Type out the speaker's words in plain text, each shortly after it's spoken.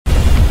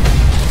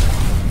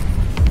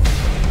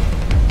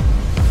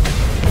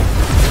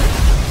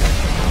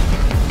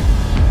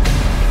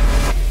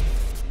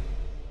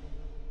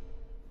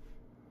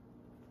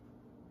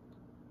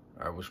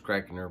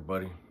cracking,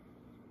 everybody?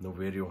 No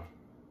video.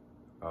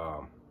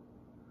 Tell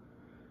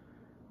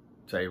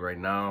you right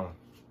now,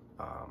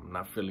 I'm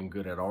not feeling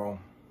good at all.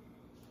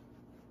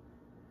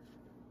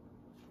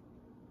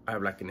 I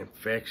have like an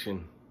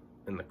infection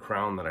in the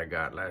crown that I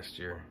got last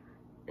year,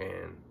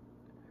 and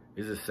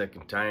this is the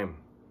second time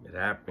it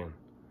happened.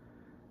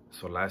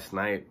 So last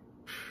night,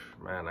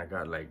 man, I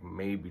got like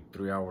maybe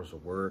 3 hours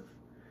of work.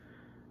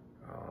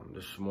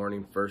 This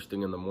morning, first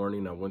thing in the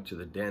morning, I went to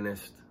the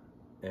dentist,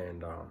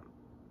 and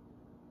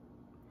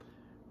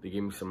they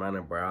gave me some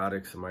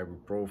antibiotics, some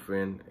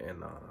ibuprofen,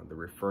 and they're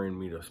referring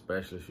me to a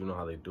specialist. You know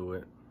how they do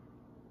it.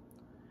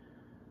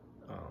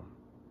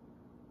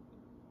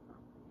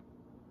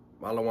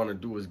 All I want to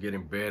do is get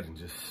in bed and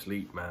just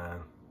sleep, man.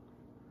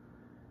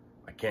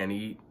 I can't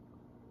eat.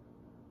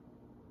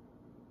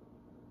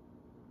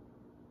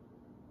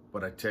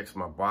 But I texted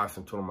my boss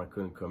and told him I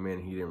couldn't come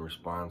in. He didn't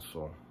respond,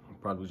 so I'm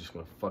probably just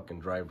gonna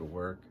fucking drive to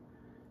work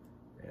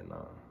and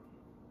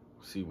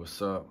see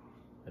what's up.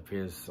 If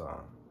his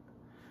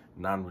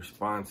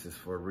non-response is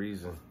for a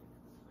reason.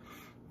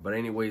 But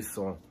anyway,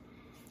 so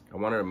I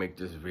wanted to make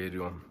this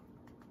video.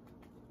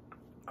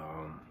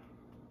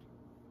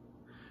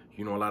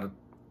 You know,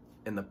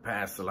 in the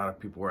past, a lot of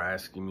people were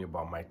asking me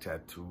about my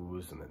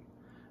tattoos and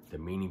the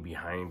meaning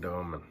behind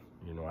them, and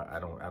you know, I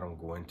don't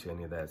go into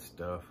any of that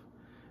stuff.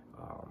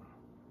 I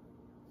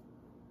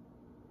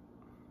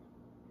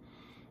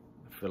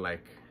feel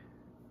like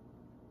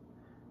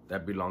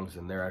that belongs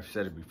in there. I've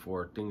said it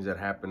before. Things that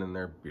happen in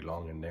there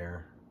belong in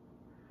there.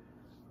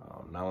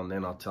 Now and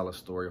then I'll tell a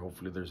story.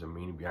 Hopefully there's a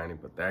meaning behind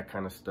it, but that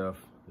kind of stuff,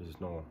 there's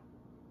no.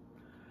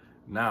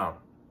 Now,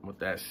 with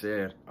that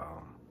said,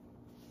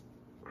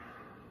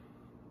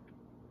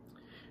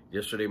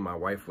 yesterday my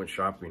wife went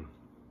shopping,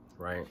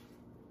 right?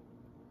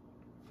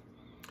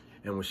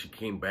 And when she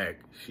came back,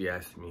 she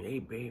asked me, "Hey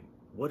babe,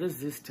 what does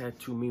this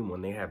tattoo mean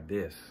when they have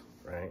this,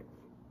 right?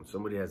 When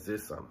somebody has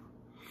this on."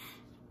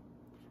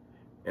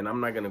 And I'm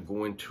not gonna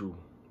go into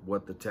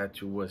what the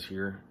tattoo was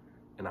here,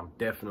 and I'm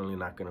definitely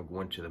not gonna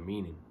go into the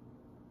meaning.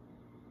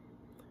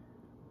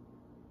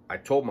 I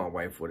told my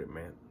wife what it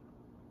meant,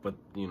 but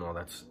you know,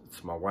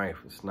 it's my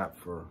wife. It's not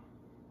for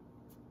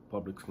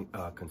public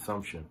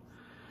consumption.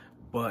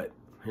 But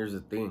here's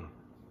the thing.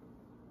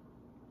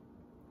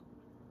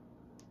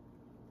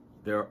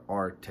 There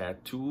are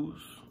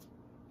tattoos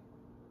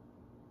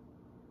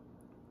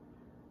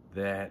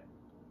that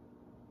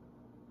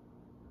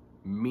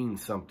mean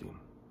something,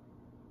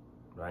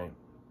 right?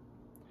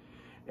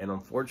 And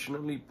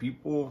unfortunately,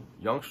 people,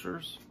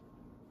 youngsters,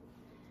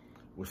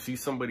 will see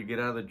somebody get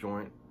out of the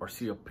joint or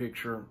see a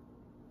picture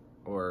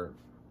or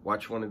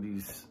watch one of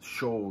these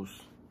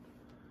shows,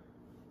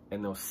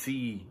 and they'll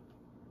see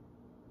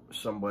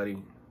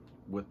somebody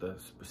with a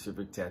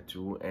specific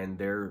tattoo,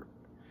 and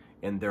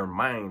in their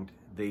mind,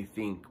 they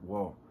think,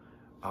 well,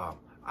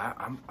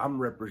 I'm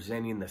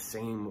representing the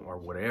same or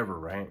whatever,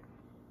 right?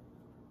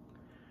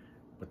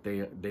 But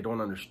they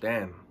don't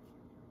understand.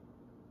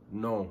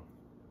 No,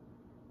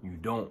 you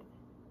don't.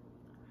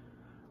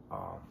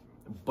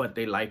 But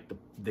they like the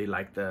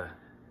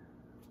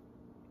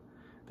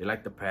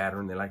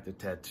pattern, they like the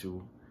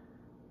tattoo,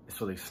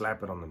 so they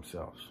slap it on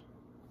themselves.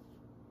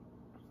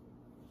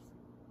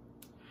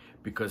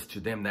 Because to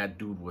them, that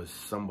dude was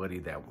somebody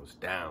that was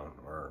down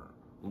or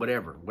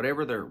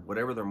whatever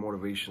their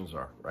motivations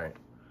are, right?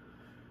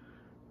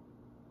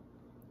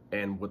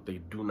 And what they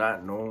do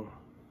not know,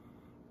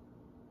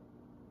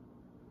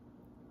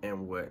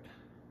 and what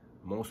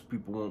most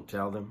people won't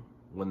tell them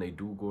when they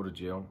do go to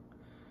jail,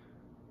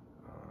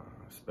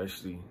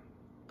 especially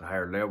the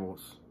higher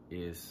levels,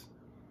 is,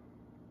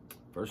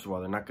 first of all,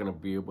 they're not going to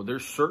be able,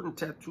 there's certain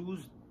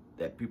tattoos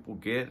that people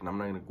get, and I'm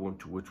not going to go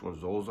into which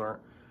ones those are.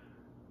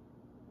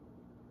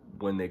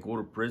 When they go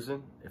to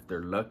prison, if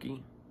they're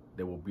lucky,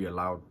 they will be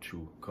allowed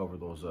to cover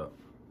those up,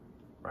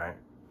 right?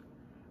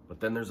 But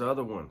then there's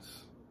other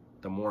ones,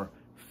 the more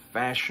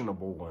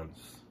fashionable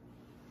ones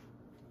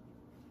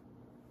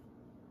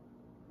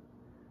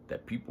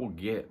that people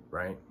get,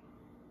 right?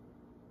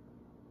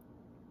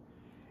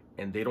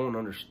 And they don't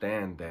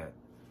understand that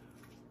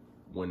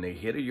when they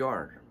hit a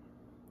yard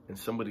and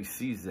somebody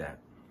sees that,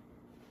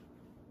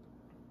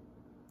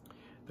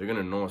 they're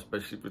gonna know,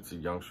 especially if it's a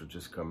youngster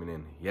just coming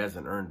in, he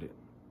hasn't earned it,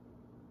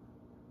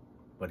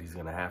 but he's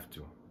gonna have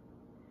to.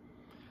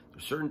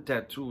 There's certain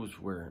tattoos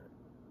where,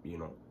 you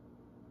know,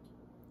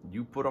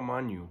 you put them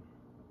on you,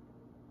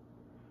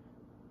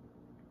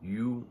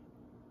 you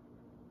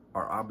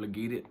are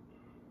obligated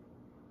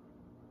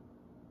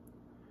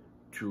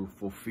to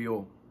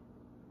fulfill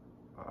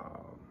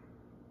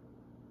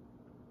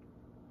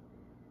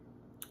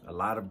a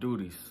lot of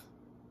duties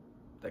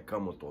that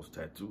come with those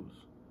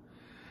tattoos.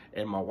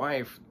 And my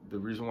wife, the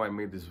reason why I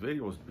made this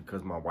video is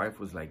because my wife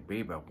was like,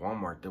 "Babe, at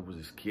Walmart, there was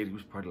this kid, he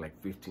was probably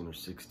like 15 or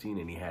 16,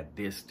 and he had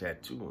this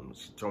tattoo." And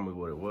she told me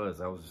what it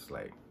was. I was just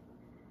like,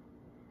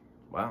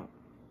 wow.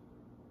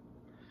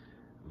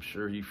 I'm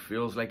sure he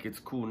feels like it's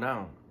cool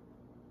now.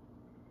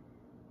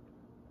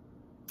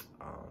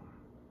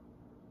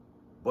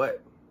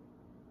 But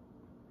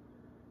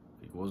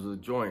he goes to the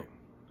joint,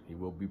 He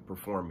will be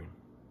performing.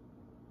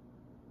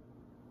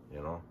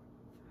 You know,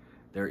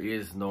 there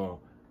is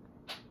no,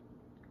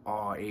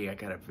 oh, hey, I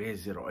got a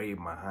visit, or hey,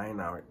 my high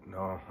now.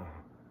 No.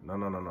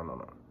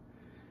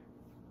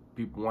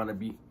 People want to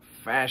be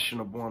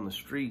fashionable on the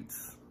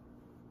streets,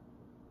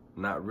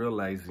 not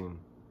realizing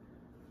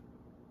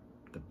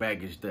the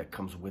baggage that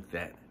comes with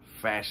that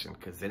fashion,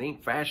 because it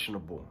ain't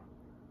fashionable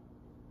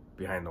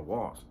behind the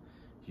walls.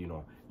 You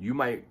know, you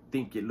might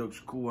think it looks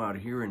cool out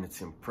here and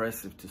it's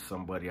impressive to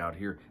somebody out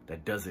here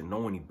that doesn't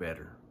know any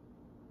better.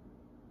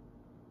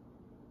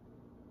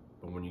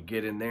 But when you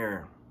get in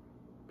there,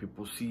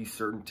 people see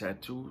certain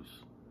tattoos.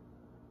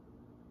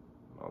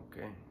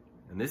 Okay.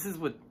 And this is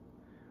with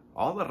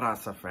all the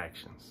Raza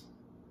factions.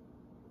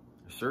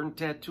 There's certain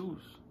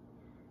tattoos.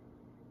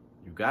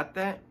 You got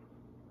that?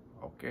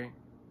 Okay.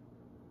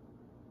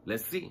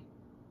 Let's see.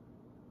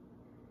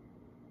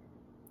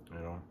 You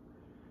know.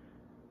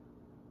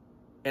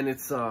 And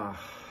it's and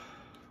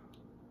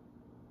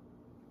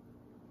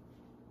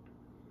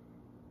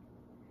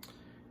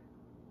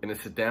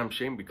it's a damn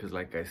shame, because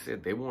like I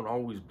said, they won't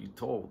always be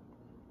told.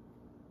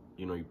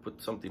 You know, you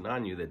put something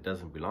on you that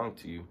doesn't belong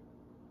to you.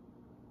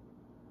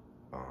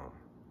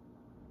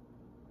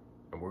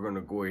 And we're gonna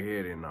go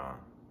ahead and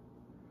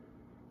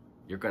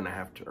you're gonna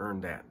have to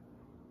earn that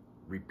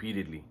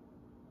repeatedly.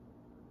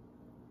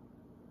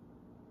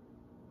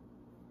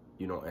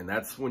 You know, and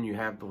that's when you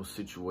have those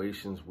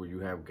situations where you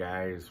have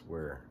guys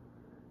where,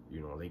 you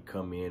know, they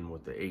come in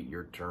with the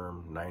 8-year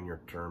term,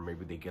 9-year term,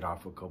 maybe they get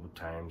off a couple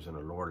times in a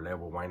lower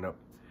level, wind up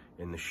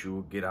in the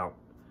shoe, get out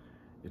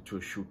into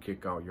a shoe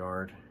kick out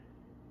yard,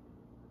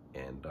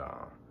 and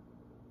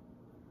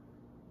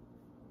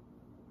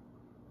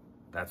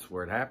that's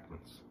where it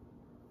happens,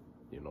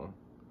 you know.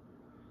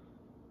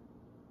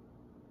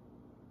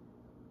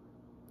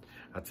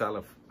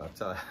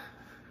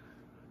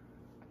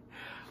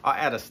 I'll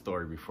add a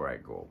story before I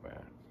go,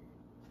 man.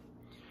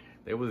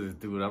 There was this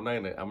dude, I'm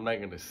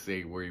not gonna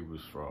say where he was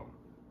from.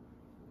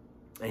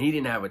 And he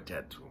didn't have a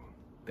tattoo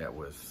that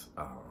was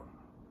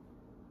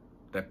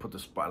that put the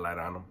spotlight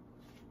on him.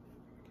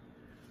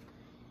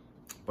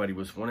 But he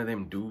was one of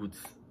them dudes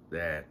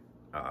that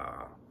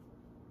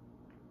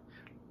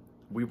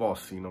we've all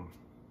seen them.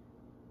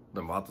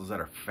 The vatos that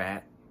are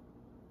fat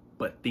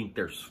but think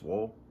they're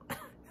swole.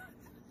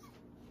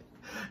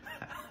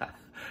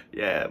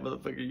 Yeah,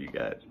 motherfucker,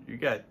 you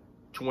got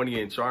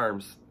 20-inch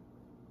arms,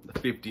 the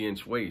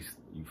 50-inch waist.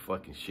 You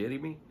fucking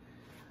shitting me?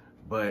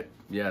 But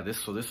yeah,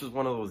 this is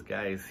one of those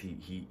guys.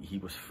 He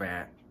was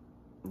fat,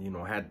 you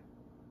know, had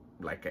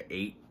like a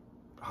 8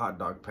 hot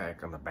dog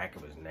pack on the back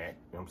of his neck.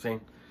 You know what I'm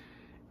saying?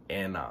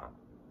 And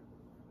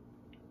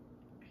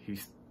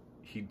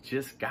he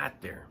just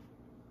got there,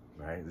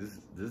 right? This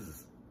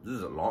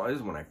is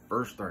when I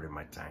first started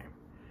my time.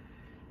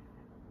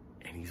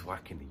 And he's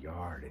walking the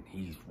yard, and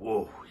he's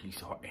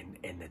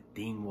and the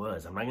thing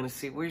was, I'm not gonna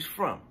say where he's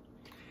from,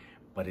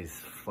 but his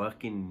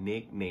fucking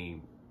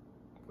nickname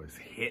was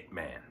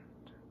Hitman.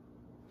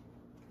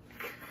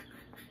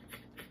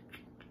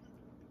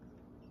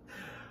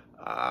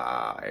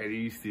 And he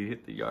used to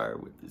hit the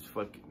yard with this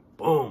fucking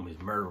boom, his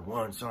Murder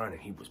One's on,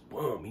 and he was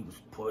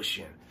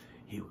pushing.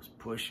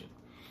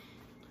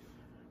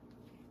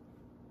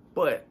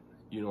 But,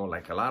 you know,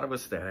 like a lot of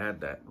us that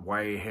had that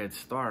YA head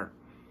start,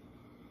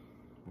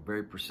 we're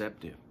very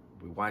perceptive.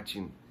 We're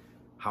watching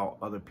how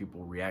other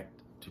people react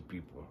to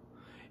people.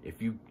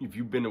 If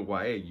you've been to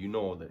YA, you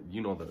know that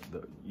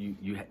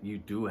you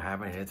do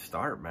have a head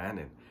start, man.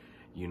 And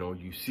you know,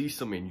 you see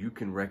something, you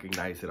can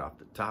recognize it off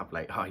the top,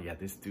 like, oh yeah,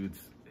 this dude's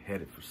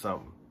headed for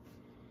something.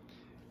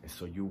 And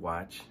so you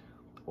watch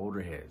the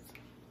older heads,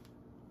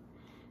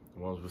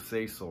 the ones would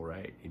say so,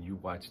 right? And you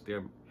watch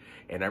them.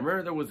 And I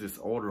remember there was this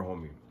older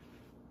homie.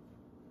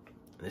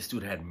 This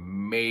dude had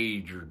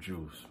major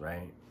juice,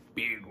 right?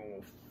 Big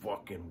old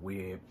fucking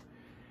whip.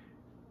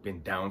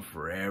 Been down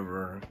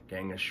forever.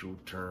 Gang of shoe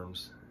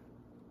terms.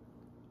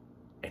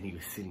 And he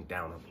was sitting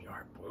down on the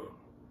yard. Boom.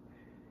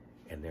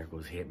 And there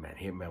goes Hitman.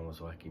 Hitman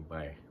was walking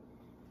by.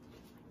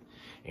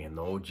 And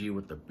the OG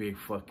with the big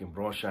fucking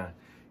brocha,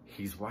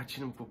 he's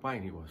watching him go by,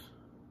 and he goes,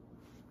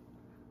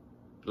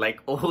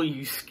 like, oh,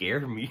 you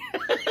scared me.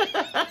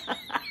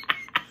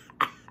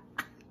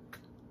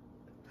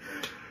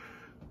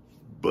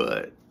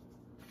 But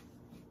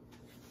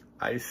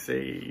I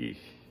say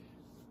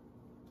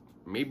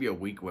maybe a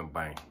week went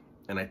by,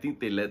 and I think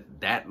they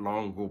let that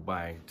long go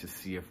by to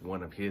see if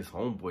one of his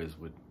homeboys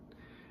would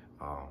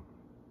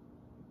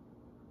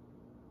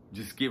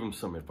just give him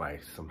some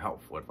advice, some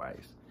helpful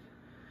advice.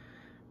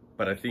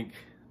 But I think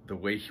the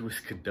way he was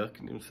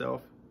conducting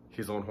himself,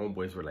 his own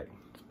homeboys were like,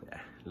 yeah,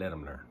 let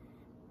him learn.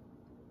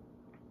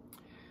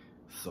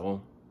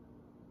 So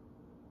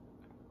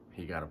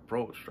he got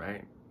approached,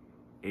 right?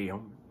 Hey,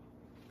 let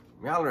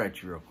me holler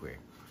at you real quick.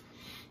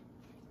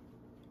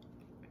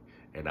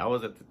 And I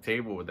was at the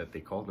table that they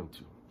called him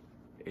to.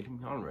 Hey, let me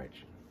holler at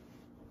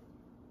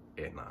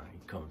you. And he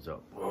comes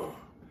up, boom,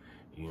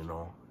 you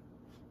know,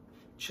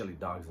 chili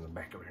dogs in the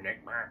back of her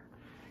neck,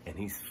 and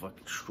he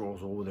fucking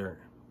strolls over there,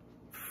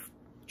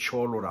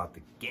 choloed out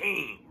the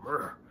game.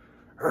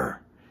 And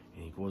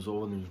he goes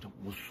over and he's like,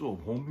 what's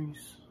up, homies?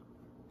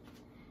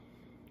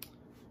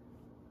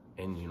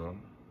 And, you know,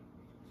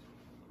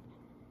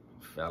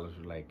 fellas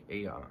are like,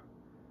 hey, are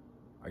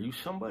you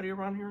somebody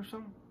around here or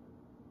something?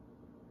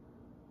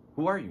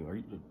 Who are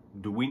you?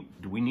 Do we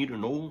need to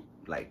know,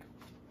 like,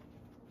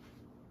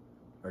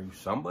 are you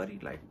somebody?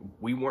 Like,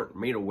 we weren't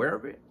made aware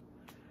of it?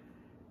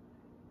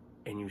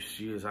 And you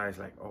see his eyes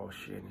like, oh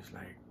shit. And he's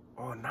like,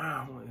 oh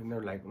nah. And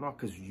they're like, no,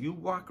 because you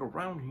walk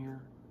around here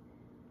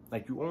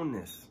like you own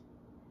this.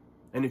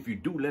 And if you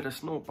do, let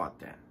us know about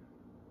that.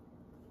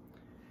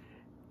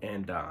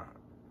 And oh,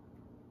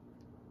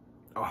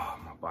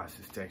 my boss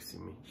is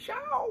texting me.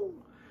 Ciao.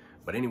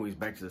 But anyways,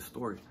 back to the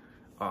story.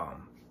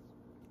 And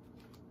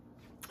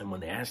when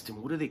they asked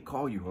him, what do they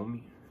call you,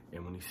 homie?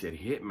 And when he said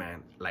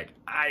hitman, like,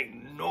 I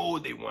know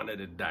they wanted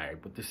to die,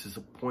 but this is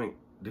a point.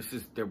 This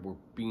is that we're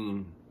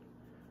being,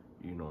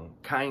 you know,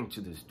 kind to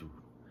this dude.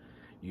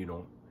 You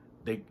know,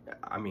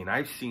 I mean,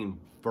 I've seen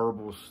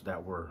verbals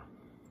that were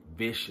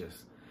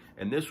vicious.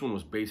 And this one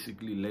was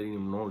basically letting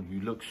him know,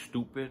 you look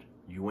stupid,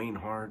 you ain't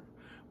hard,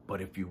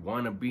 but if you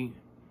want to be,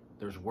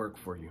 there's work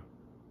for you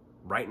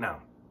right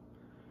now.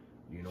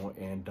 You know,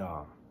 and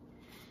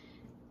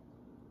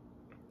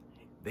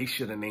they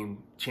should have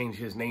changed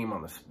his name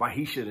on the spot.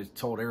 He should have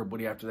told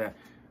everybody after that,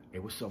 hey,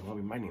 what's up,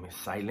 homie? My name is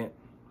Silent,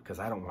 because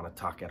I don't want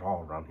to talk at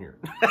all around here.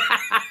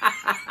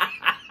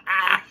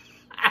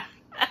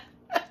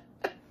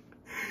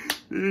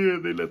 Yeah,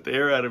 they let the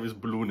air out of his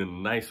balloon in a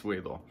nice way,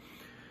 though.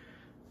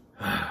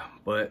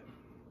 But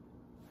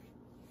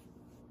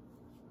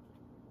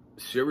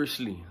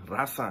seriously,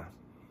 raza,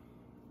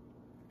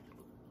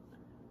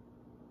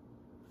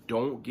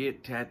 don't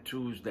get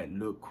tattoos that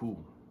look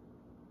cool.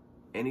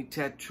 Any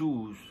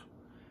tattoos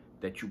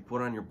that you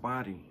put on your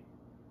body,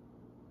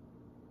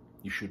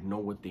 you should know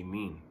what they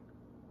mean.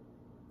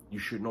 You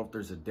should know if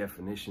there's a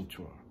definition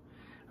to them.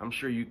 I'm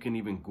sure you can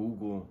even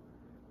Google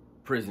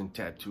prison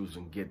tattoos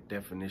and get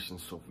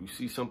definitions. So if you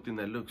see something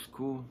that looks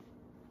cool,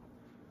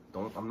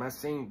 I'm not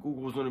saying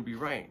Google's gonna be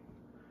right,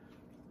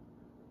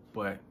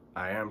 but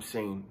I am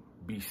saying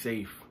be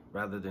safe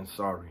rather than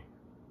sorry.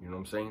 You know what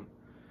I'm saying?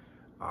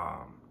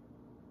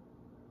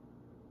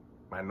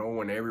 I know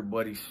when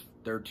everybody's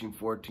 13,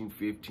 14,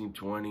 15,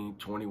 20,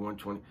 21,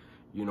 20,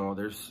 you know,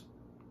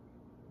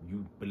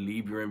 you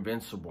believe you're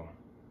invincible.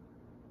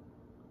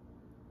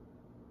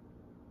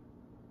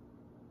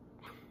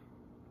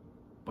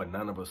 But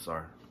none of us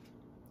are,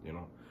 you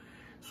know.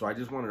 So I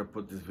just wanted to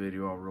put this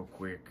video out real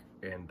quick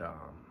and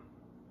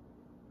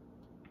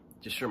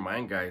just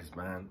remind guys,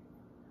 man,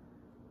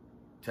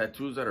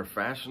 tattoos that are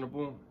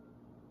fashionable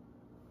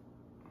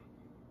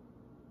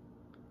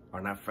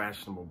are not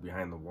fashionable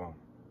behind the wall.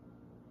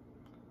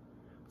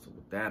 So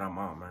with that, I'm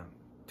out, man.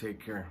 Take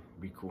care.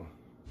 Be cool.